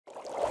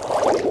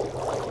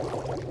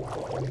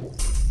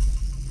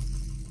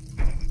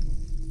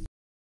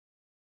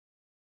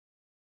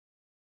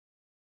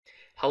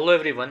Hello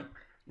everyone.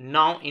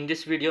 Now in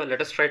this video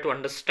let us try to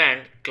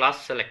understand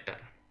class selector.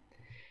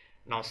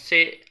 Now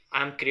say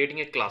I am creating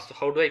a class. So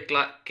how do I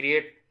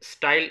create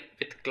style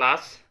with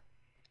class?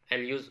 I'll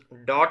use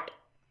dot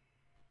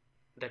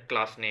the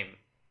class name.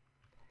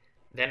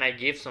 Then I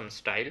give some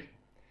style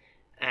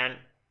and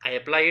I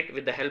apply it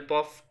with the help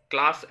of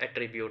class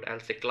attribute.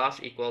 I'll say class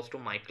equals to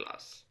my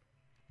class.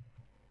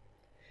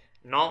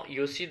 Now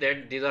you see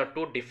that these are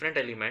two different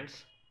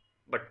elements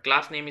but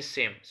class name is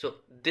same. So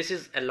this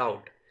is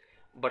allowed.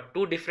 But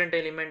two different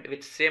element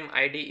with same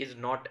ID is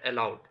not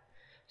allowed.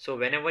 So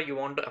whenever you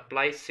want to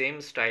apply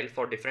same style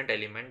for different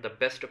element, the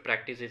best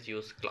practice is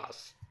use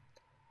class.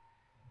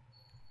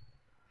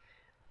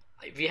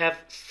 We have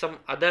some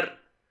other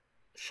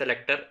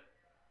selector,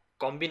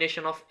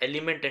 combination of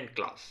element and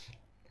class.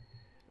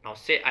 Now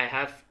say I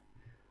have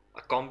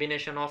a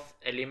combination of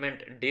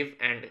element div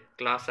and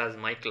class as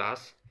my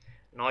class.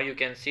 Now you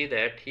can see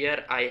that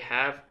here I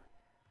have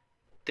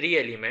three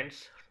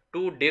elements,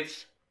 two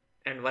divs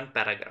and one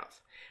paragraph,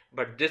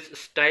 but this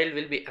style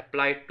will be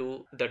applied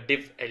to the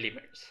div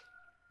elements,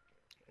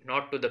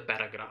 not to the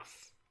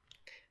paragraph.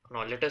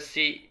 Now let us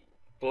see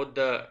both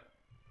the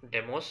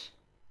demos.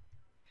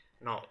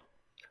 Now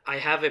I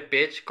have a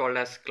page called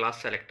as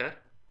class selector,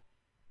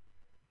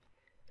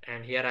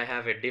 and here I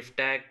have a div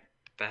tag,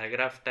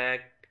 paragraph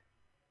tag,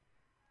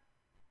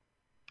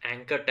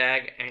 anchor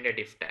tag and a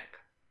div tag.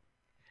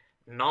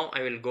 Now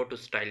I will go to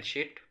style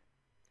sheet.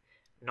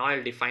 Now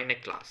I'll define a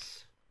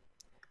class.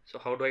 So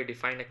how do I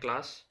define a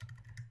class?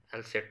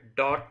 I'll say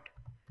dot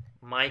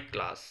my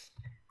class,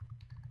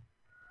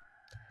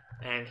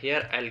 and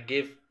here I'll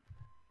give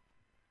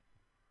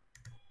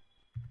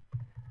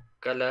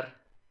color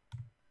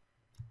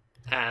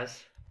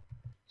as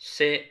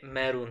say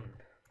maroon.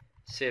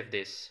 Save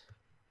this.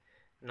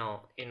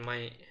 Now in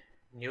my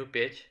new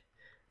page,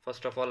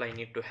 first of all I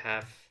need to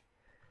have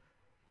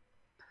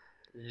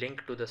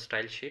link to the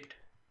style sheet.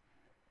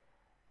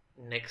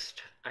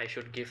 Next I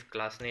should give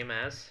class name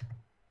as,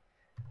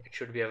 it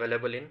should be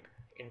available in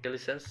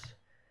IntelliSense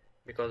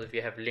because if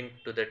you have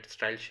linked to that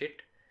style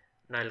sheet.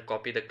 Now I'll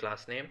copy the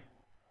class name,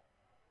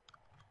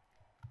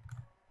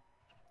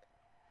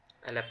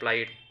 I'll apply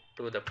it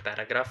to the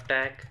paragraph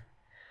tag,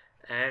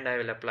 and I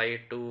will apply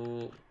it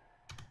to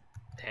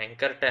the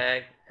anchor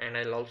tag, and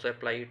I'll also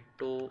apply it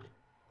to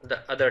the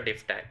other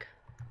div tag.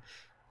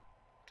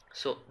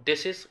 So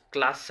this is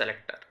class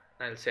selector.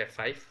 I'll say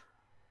 5.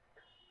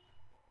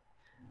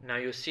 Now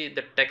you see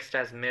the text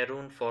as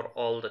maroon for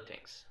all the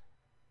things,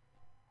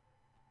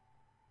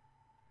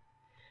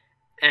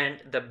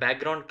 and the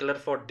background color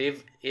for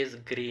div is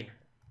green,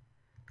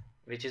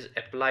 which is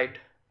applied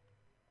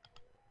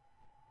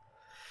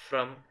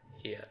from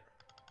here.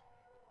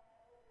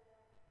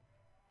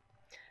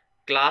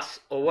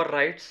 Class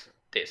overrides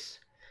this.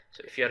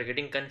 So if you are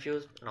getting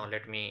confused, now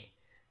let me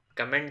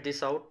comment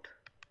this out,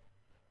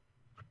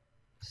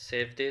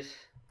 save this,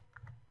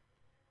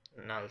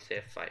 now I'll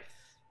say 5.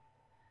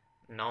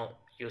 Now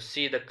you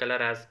see the color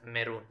as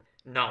maroon.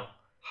 Now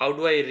how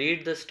do I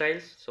read the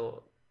styles?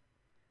 So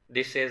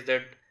this says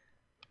that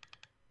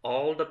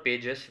all the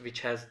pages which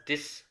has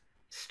this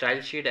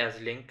style sheet as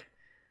link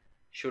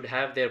should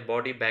have their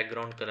body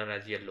background color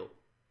as yellow,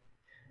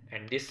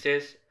 and this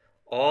says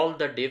all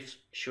the divs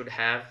should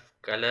have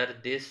color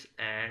this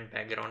and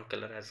background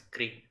color as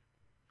green.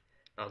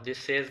 Now this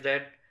says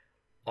that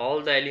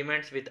all the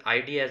elements with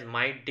ID as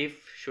my div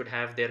should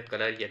have their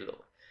color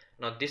yellow.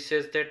 Now this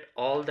says that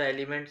all the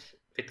elements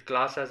with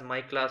class as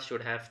my class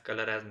should have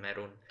color as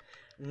maroon.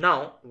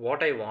 Now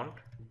what I want,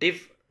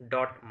 div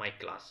dot my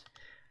class,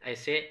 I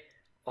say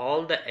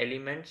all the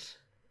elements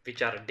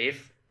which are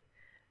div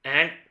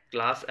and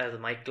class as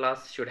my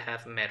class should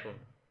have maroon.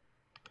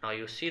 Now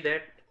you see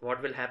that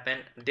what will happen,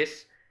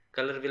 this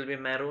color will be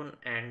maroon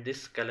and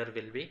this color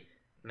will be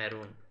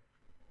maroon.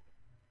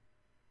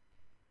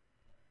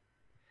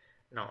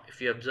 Now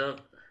if you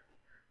observe,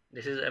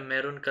 this is a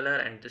maroon color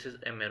and this is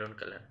a maroon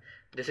color.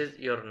 This is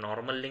your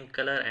normal link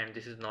color and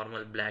this is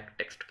normal black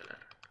text color.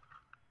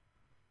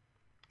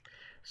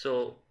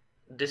 So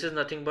this is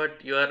nothing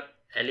but your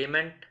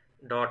element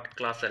dot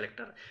class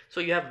selector.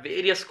 So you have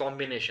various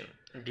combination.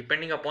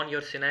 Depending upon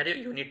your scenario,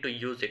 you need to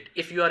use it.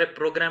 If you are a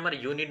programmer,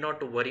 you need not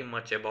to worry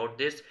much about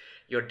this.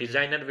 Your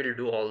designer will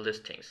do all these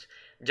things.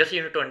 Just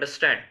you need to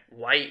understand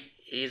why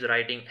he is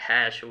writing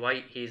hash,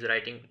 why he is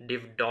writing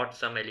div dot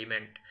some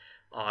element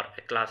or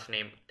a class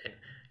name. Then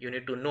you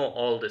need to know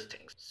all these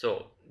things.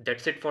 So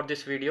that's it for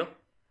this video.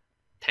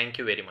 Thank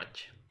you very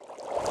much.